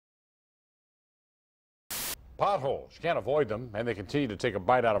Potholes, you can't avoid them, and they continue to take a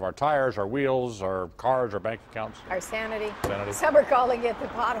bite out of our tires, our wheels, our cars, our bank accounts. Our sanity. Sanity. Some are calling it the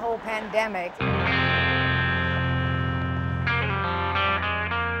pothole pandemic.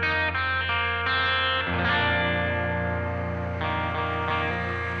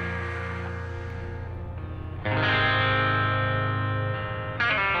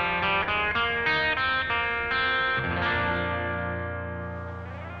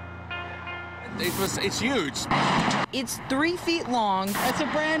 It's huge. It's 3 feet long. That's a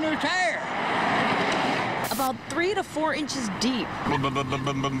brand new tire. About 3 to 4 inches deep.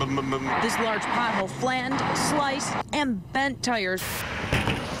 This large pothole flattened, sliced, and bent tires.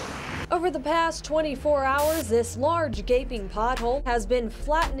 Over the past 24 hours, this large gaping pothole has been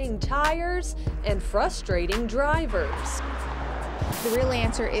flattening tires and frustrating drivers. The real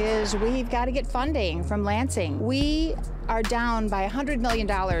answer is we've got to get funding from Lansing. We are down by $100 million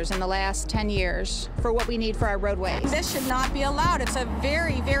in the last 10 years for what we need for our roadways. This should not be allowed. It's a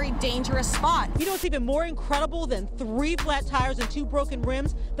very, very dangerous spot. You know what's even more incredible than 3 flat tires and 2 broken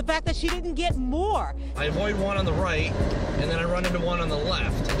rims? The fact that she didn't get more. I avoid one on the right, and then I run into one on the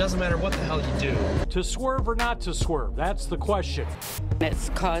left. It doesn't matter what the hell you do. To swerve or not to swerve, that's the question. It's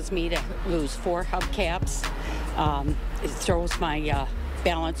caused me to lose 4 hubcaps. It throws my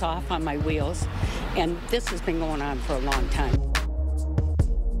balance off on my wheels, and this has been going on for a long time.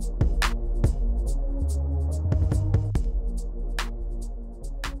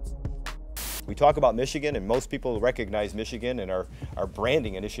 We talk about Michigan, and most people recognize Michigan and our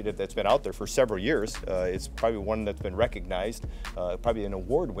branding initiative that's been out there for several years. It's probably one that's been recognized, probably an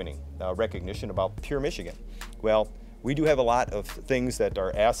award-winning recognition about pure Michigan. Well, we do have a lot of things that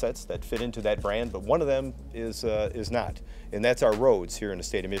are assets that fit into that brand, but one of them is not, and that's our roads here in the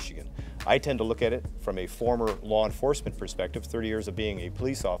state of Michigan. I tend to look at it from a former law enforcement perspective, 30 years of being a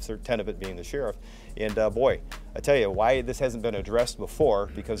police officer, 10 of it being the sheriff, and boy, I tell you, why this hasn't been addressed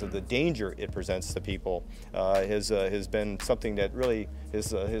before, because of the danger it presents to people, has been something that really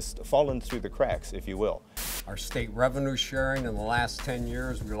has fallen through the cracks, if you will. Our state revenue sharing in the last 10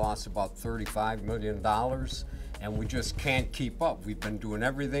 years, we lost about $35 million. And we just can't keep up. We've been doing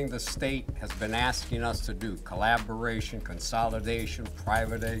everything the state has been asking us to do: collaboration, consolidation,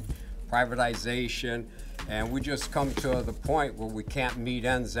 privatization, and we just come to the point where we can't meet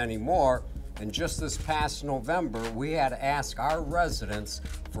ends anymore. And just this past November, we had to ask our residents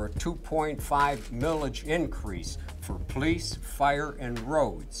for a 2.5 millage increase for police, fire, and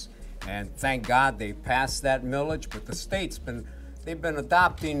roads. And thank God they passed that millage, but the state's they've been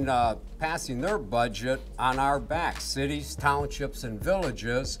adopting, passing their budget on our backs, cities, townships, and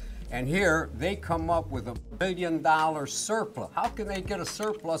villages. And here they come up with $1 billion surplus. How can they get a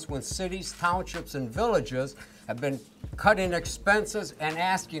surplus when cities, townships, and villages have been cutting expenses and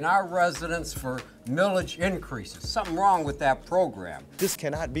asking our residents for millage increases? Something wrong with that program. This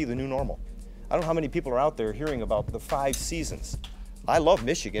cannot be the new normal. I don't know how many people are out there hearing about the 5 seasons. I love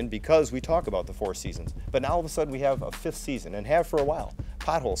Michigan because we talk about the 4 seasons, but now all of a sudden we have a 5th season, and have for a while,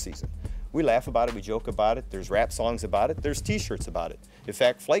 pothole season. We laugh about it, we joke about it, there's rap songs about it, there's t-shirts about it. In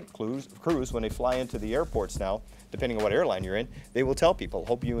fact, flight crews, when they fly into the airports now, depending on what airline you're in, they will tell people,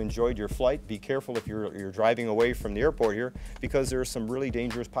 hope you enjoyed your flight, be careful if you're driving away from the airport here, because there are some really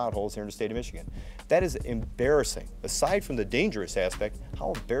dangerous potholes here in the state of Michigan. That is embarrassing. Aside from the dangerous aspect,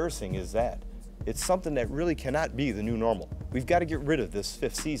 how embarrassing is that? It's something that really cannot be the new normal. We've got to get rid of this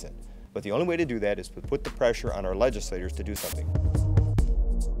 5th season. But the only way to do that is to put the pressure on our legislators to do something.